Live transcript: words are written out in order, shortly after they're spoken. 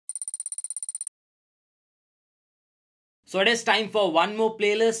So it is time for one more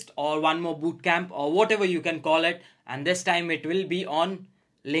playlist or one more bootcamp or whatever you can call it. And this time it will be on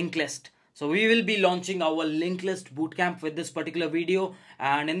LinkedList. So we will be launching our LinkedList bootcamp with this particular video.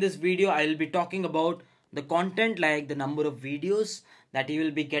 And in this video, I will be talking about the content, like the number of videos that you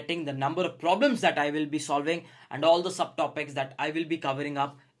will be getting, the number of problems that I will be solving, and all the subtopics that I will be covering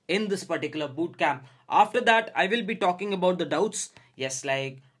up in this particular bootcamp. After that, I will be talking about the doubts. Yes,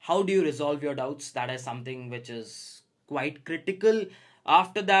 like how do you resolve your doubts? That is something which is quite critical.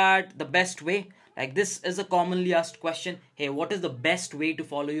 After that, the best way. Like this is a commonly asked question. Hey, what is the best way to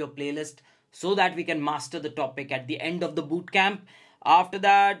follow your playlist so that we can master the topic at the end of the bootcamp? After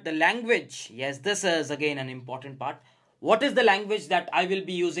that, the language. Yes, this is again an important part. What is the language that I will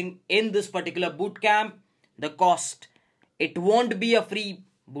be using in this particular bootcamp? The cost. It won't be a free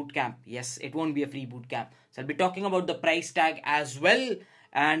bootcamp. Yes, it won't be a free bootcamp. So I'll be talking about the price tag as well.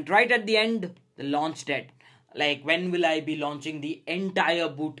 And right at the end, the launch date. Like when will I be launching the entire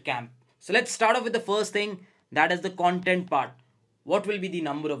bootcamp? So let's start off with the first thing, that is the content part. What will be the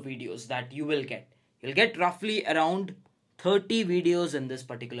number of videos that you will get? You'll get roughly around 30 videos in this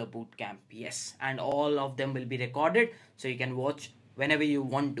particular bootcamp. Yes, and all of them will be recorded so you can watch whenever you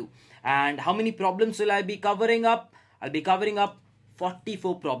want to. And how many problems will I be covering up? I'll be covering up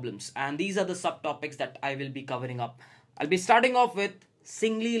 44 problems, and these are the subtopics that I will be covering up. I'll be starting off with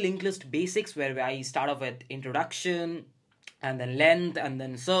singly linked list basics, where I start off with introduction and then length and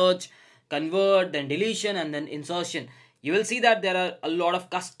then search, convert, then deletion, and then insertion. You will see that there are a lot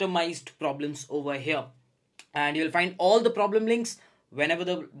of customized problems over here, and you'll find all the problem links whenever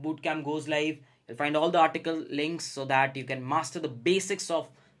the bootcamp goes live. You'll find all the article links so that you can master the basics of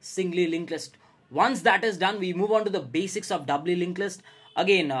singly linked list. Once that is done, we move on to the basics of doubly linked list.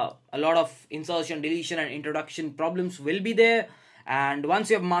 Again, a lot of insertion, deletion, and introduction problems will be there. And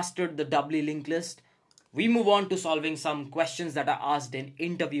once you have mastered the doubly linked list, we move on to solving some questions that are asked in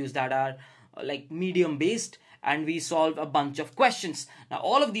interviews that are like medium based, and we solve a bunch of questions. Now,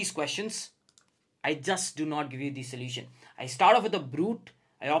 all of these questions, I just do not give you the solution. I start off with a brute,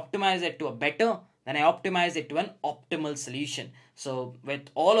 I optimize it to a better, then I optimize it to an optimal solution. So with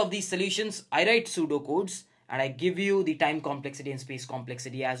all of these solutions, I write pseudocodes and I give you the time complexity and space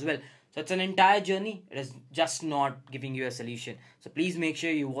complexity as well. So it's an entire journey. It is just not giving you a solution. So please make sure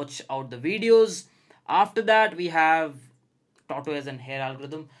you watch out the videos. After that, we have tortoise and hare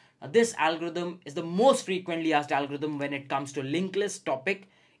algorithm. Now, this algorithm is the most frequently asked algorithm when it comes to linked list topic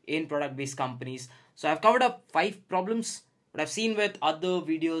in product-based companies. So I've covered up 5 problems. What I've seen with other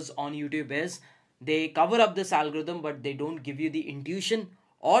videos on YouTube is they cover up this algorithm, but they don't give you the intuition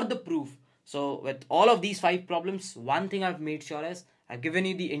or the proof. So with all of these 5 problems, one thing I've made sure is I've given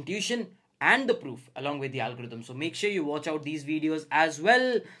you the intuition and the proof along with the algorithm. So make sure you watch out these videos as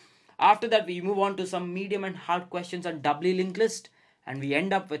well. After that, we move on to some medium and hard questions on doubly linked list, and we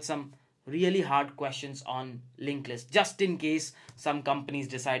end up with some really hard questions on linked list, just in case some companies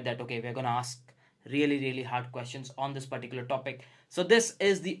decide that, okay, we're going to ask really hard questions on this particular topic. So this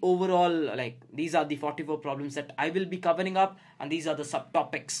is the overall, like these are the 44 problems that I will be covering up, and these are the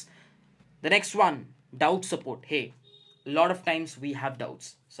subtopics. The next one, doubt support. Hey, a lot of times we have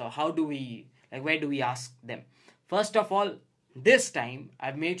doubts. So how do we, like where do we ask them? First of all, this time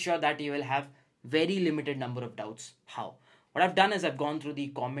I've made sure that you will have very limited number of doubts. How? What I've done is I've gone through the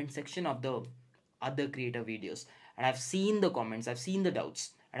comment section of the other creator videos, and I've seen the comments, I've seen the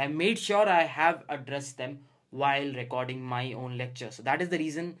doubts, and I made sure I have addressed them while recording my own lecture. So that is the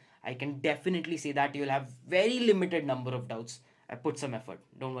reason I can definitely say that you will have very limited number of doubts. I put some effort,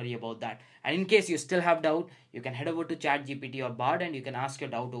 don't worry about that. And in case you still have doubt, you can head over to ChatGPT or Bard and you can ask your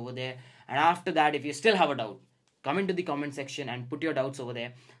doubt over there. And after that, if you still have a doubt, come into the comment section and put your doubts over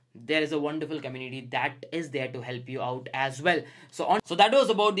there. There is a wonderful community that is there to help you out as well. So that was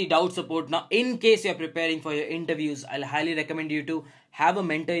about the doubt support. Now, in case you're preparing for your interviews, I'll highly recommend you to have a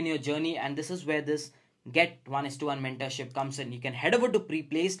mentor in your journey, and this is where this Get 1:1 mentorship comes in. You can head over to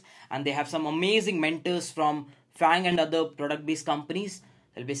Preplaced, and they have some amazing mentors from FANG and other product-based companies.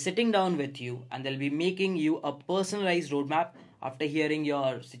 They'll be sitting down with you and they'll be making you a personalized roadmap after hearing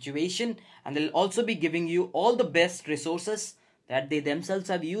your situation, and they'll also be giving you all the best resources that they themselves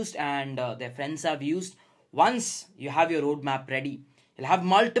have used and their friends have used. Once you have your roadmap ready, you'll have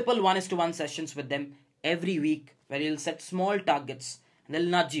multiple 1:1 sessions with them every week where you'll set small targets and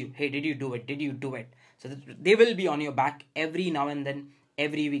they'll nudge you. Hey, did you do it? Did you do it? So that they will be on your back every now and then,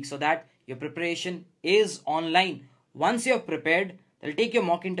 every week, so that your preparation is online. Once you're prepared, they'll take your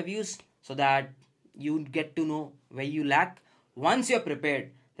mock interviews so that you get to know where you lack. Once you're prepared,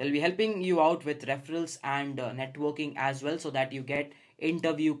 they'll be helping you out with referrals and networking as well, so that you get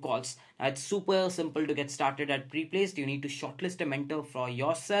interview calls. Now, it's super simple to get started at Preplaced. You need to shortlist a mentor for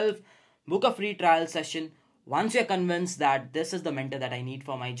yourself, book a free trial session. Once you're convinced that this is the mentor that I need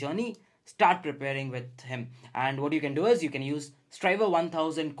for my journey, start preparing with him. And what you can do is you can use Striver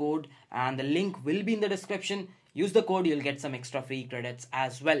 1000 code, and the link will be in the description. Use the code, you'll get some extra free credits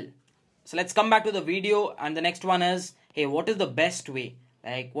as well. So let's come back to the video, and the next one is, hey, what is the best way?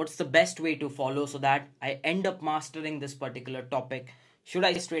 Like, what's the best way to follow so that I end up mastering this particular topic? Should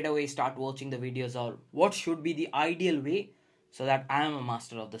I straight away start watching the videos, or what should be the ideal way so that I am a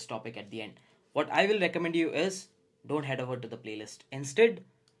master of this topic at the end? What I will recommend you is, don't head over to the playlist. Instead,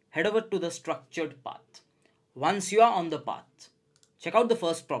 head over to the structured path. Once you are on the path, check out the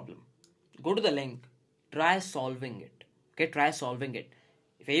first problem. Go to the link. Try solving it. Okay, try solving it.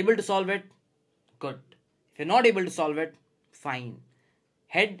 If you're able to solve it, good. If you're not able to solve it, fine.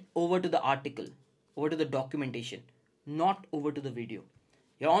 Head over to the article, over to the documentation, not over to the video.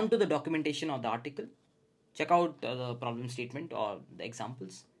 You're on to the documentation or the article. Check out the problem statement or the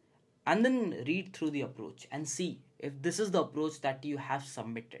examples, and then read through the approach and see if this is the approach that you have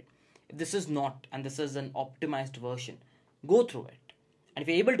submitted. If this is not, and this is an optimized version, go through it. And if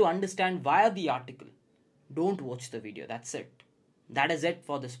you're able to understand via the article, don't watch the video. That's it. That is it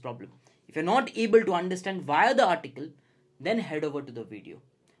for this problem. If you're not able to understand via the article, then head over to the video.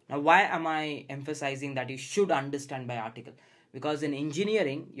 Now, why am I emphasizing that you should understand by article? Because in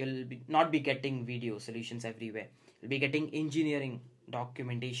engineering, you'll not be getting video solutions everywhere. You'll be getting engineering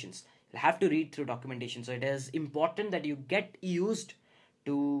documentations. You'll have to read through documentation. So it is important that you get used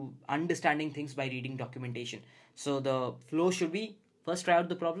to understanding things by reading documentation. So the flow should be, first try out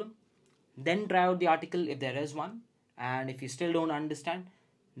the problem, then try out the article if there is one. And if you still don't understand,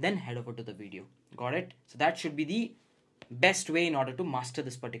 then head over to the video. Got it? So that should be the best way in order to master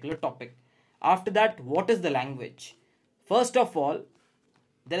this particular topic. After that, what is the language? First of all,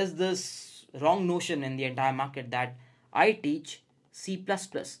 there is this wrong notion in the entire market that I teach C++.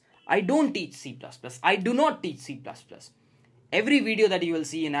 I don't teach C++. I do not teach C++. Every video that you will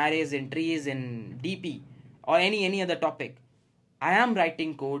see in arrays, in trees, in DP, or any other topic, I am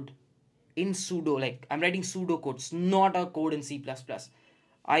writing code in pseudo, like I'm writing pseudo codes, not a code in C++.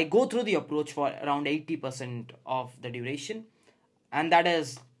 I go through the approach for around 80% of the duration, and that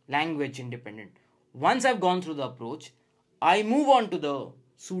is language independent. Once I've gone through the approach, I move on to the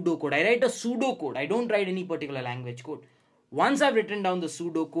pseudo code. I write a pseudo code. I don't write any particular language code. Once I've written down the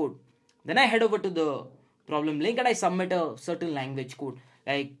pseudo code, then I head over to the problem link and I submit a certain language code.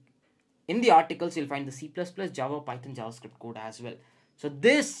 Like in the articles, you'll find the C++, Java, Python, JavaScript code as well. So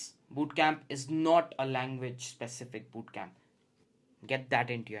this bootcamp is not a language specific bootcamp. Get that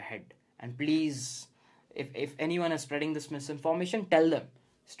into your head. And please, if anyone is spreading this misinformation, tell them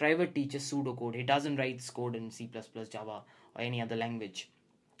Striver teaches pseudocode. He doesn't write code in C++, Java, or any other language.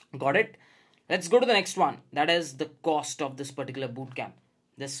 Got it? Let's go to the next one. That is the cost of this particular bootcamp.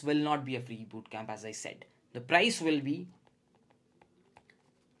 This will not be a free bootcamp, as I said. The price will be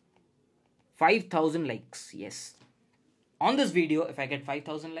 5,000 likes. Yes. On this video, if I get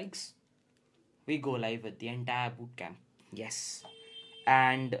 5,000 likes, we go live with the entire bootcamp. Yes.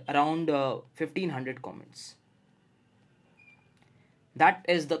 And around 1,500 comments. That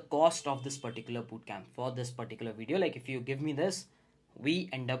is the cost of this particular bootcamp for this particular video. Like if you give me this, we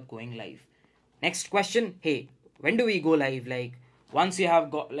end up going live. Next question. Hey, when do we go live? Like once you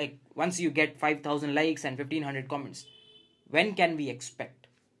have got, like once you get 5,000 likes and 1,500 comments, when can we expect?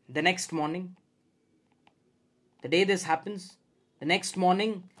 The next morning? The day this happens, the next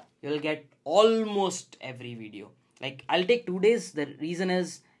morning, you'll get almost every video. Like I'll take 2 days. The reason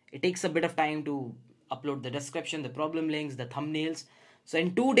is it takes a bit of time to upload the description, the problem links, the thumbnails. So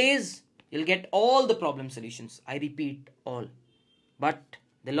in 2 days, you'll get all the problem solutions. I repeat, all. But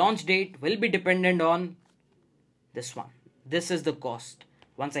the launch date will be dependent on this one. This is the cost.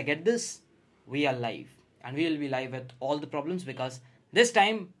 Once I get this, we are live. And we will be live with all the problems because this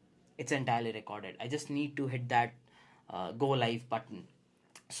time it's entirely recorded. I just need to hit that go live button.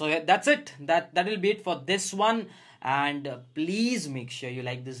 So yeah, that's it. That will be it for this one. And please make sure you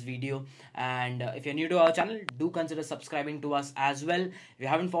like this video. And if you're new to our channel, do consider subscribing to us as well. If you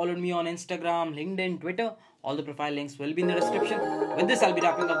haven't followed me on Instagram, LinkedIn, Twitter, all the profile links will be in the description. With this, I'll be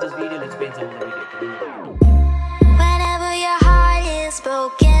wrapping up this video. Let's play some of the video.